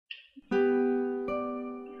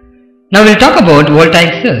Now we'll talk about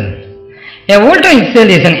Voltaic cell. A Voltaic cell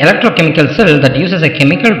is an electrochemical cell that uses a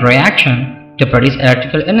chemical reaction to produce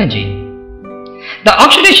electrical energy. The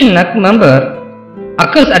oxidation number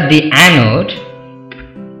occurs at the anode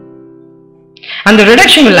and the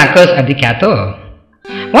reduction will occur at the cathode.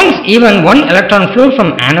 Once even one electron flows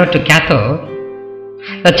from anode to cathode,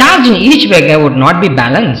 the charge in each beaker would not be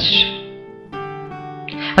balanced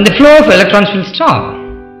and the flow of electrons will stop.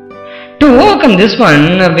 To overcome this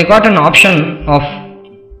one, we got an option of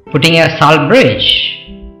putting a salt bridge.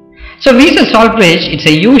 So we use a salt bridge. It's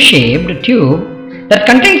a U-shaped tube that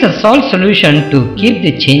contains a salt solution to keep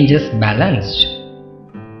the changes balanced.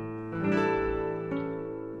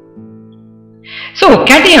 So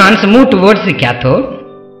cations move towards the cathode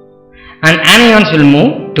and anions will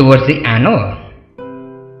move towards the anode.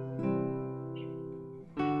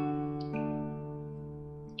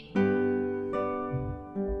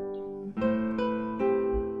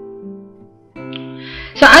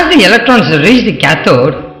 So as the electrons reach the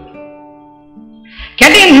cathode,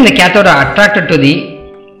 cations in the cathode are attracted to the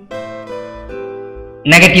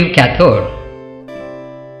negative cathode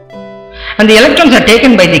and the electrons are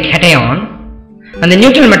taken by the cation and the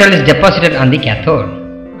neutral metal is deposited on the cathode.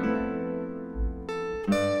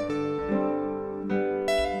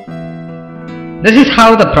 This is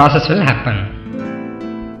how the process will happen.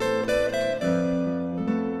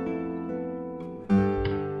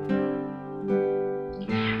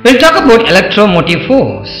 We'll talk about electromotive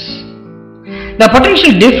force. The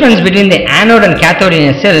potential difference between the anode and cathode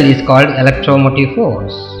in a cell is called electromotive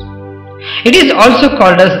force. It is also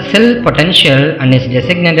called as cell potential and is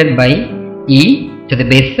designated by E to the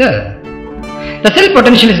base cell. The cell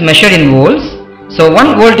potential is measured in volts. So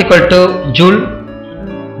 1 volt equal to joule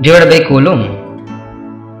divided by coulomb,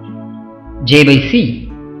 J by C.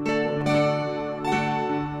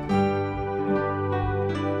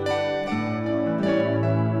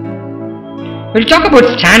 We'll talk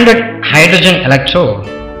about standard hydrogen electrode.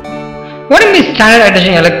 What is the standard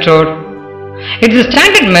hydrogen electrode? It is a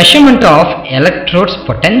standard measurement of electrode's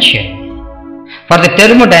potential for the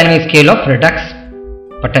thermodynamic scale of redox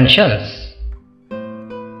potentials.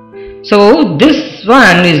 So this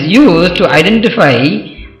one is used to identify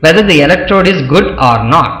whether the electrode is good or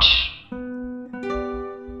not.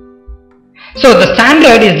 So the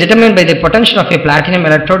standard is determined by the potential of a platinum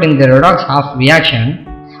electrode in the redox half reaction.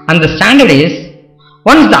 And the standard is,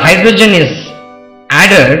 once the hydrogen is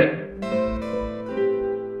added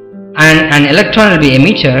and an electron will be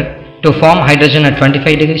emitted to form hydrogen at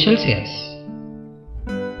 25 degrees Celsius.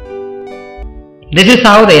 This is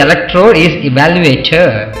how the electrode is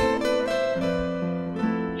evaluated.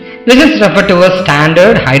 This is referred to as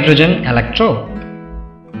standard hydrogen electrode.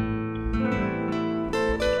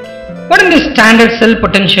 What are the standard cell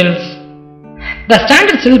potentials? The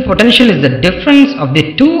standard cell potential is the difference of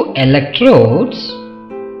the two electrodes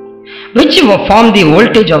which form the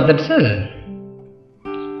voltage of that cell.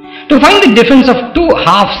 To find the difference of two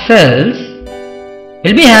half cells,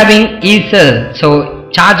 we'll be having E cell. So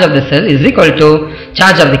charge of the cell is equal to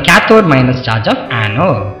charge of the cathode minus charge of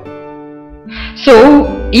anode.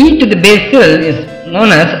 So E to the base cell is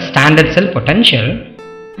known as standard cell potential.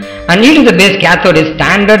 And E to the base cathode is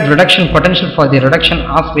standard reduction potential for the reduction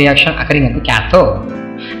of reaction occurring at the cathode.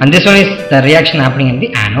 And this one is the reaction happening in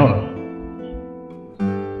the anode.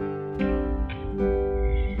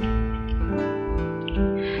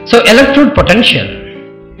 So electrode potential.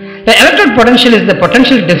 The electrode potential is the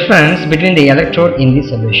potential difference between the electrode in the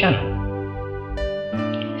solution.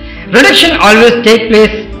 Reduction always takes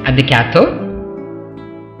place at the cathode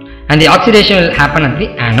and the oxidation will happen at the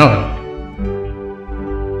anode.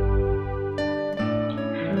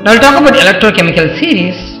 Now we'll talk about electrochemical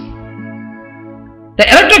series. The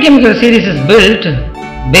electrochemical series is built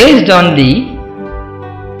based on the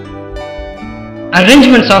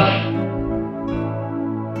arrangements of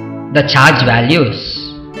the charge values.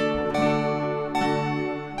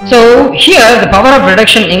 So here the power of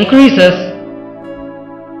reduction increases,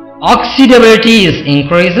 oxidability is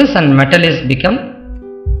increases and metal is become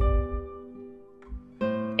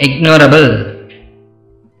ignorable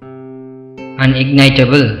and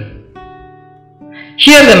ignitable.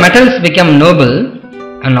 Here the metals become noble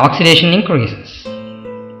and oxidation increases.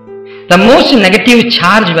 The most negative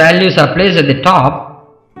charge values are placed at the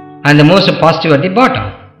top and the most positive at the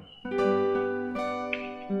bottom.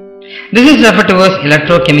 This is referred to as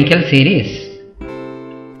electrochemical series.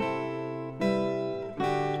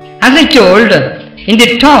 As I told, in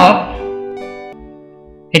the top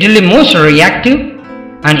it will be most reactive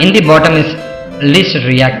and in the bottom is least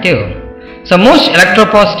reactive. So most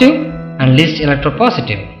electropositive and least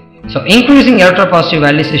electropositive. So increasing electropositive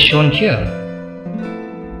values is shown here.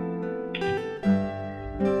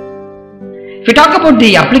 If we talk about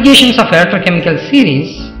the applications of electrochemical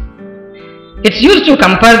series, it's used to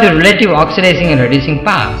compare the relative oxidizing and reducing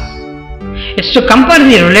powers. It's to compare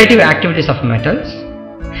the relative activities of metals,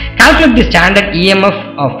 calculate the standard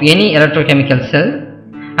EMF of any electrochemical cell,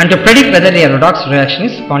 and to predict whether the redox reaction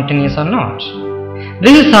is spontaneous or not.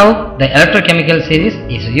 This is how the electrochemical series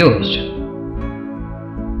is used.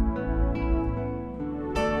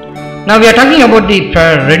 Now we are talking about the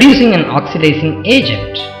reducing and oxidizing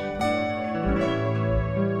agent.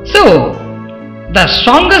 So, the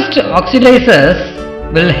strongest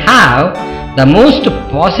oxidizers will have the most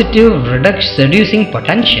positive reducing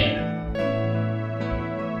potential.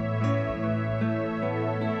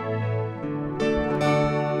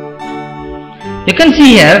 You can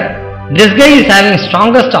see here, this guy is having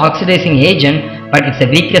strongest oxidizing agent, but it's the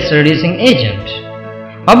weakest reducing agent.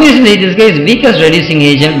 Obviously, this guy is weakest reducing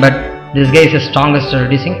agent, but this guy is the strongest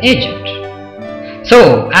reducing agent.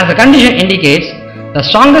 So, as the condition indicates, the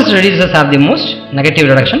strongest reducers have the most negative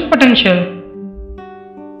reduction potential.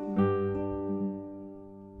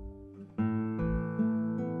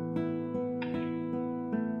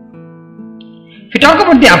 If we talk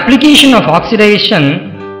about the application of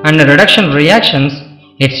oxidation and reduction reactions,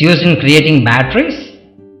 it's used in creating batteries,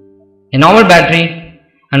 a normal battery,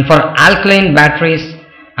 and for alkaline batteries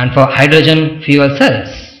and for hydrogen fuel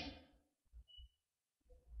cells.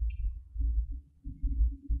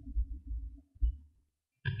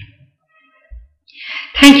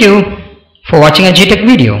 Thank you for watching a JEE Tech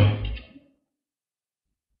video.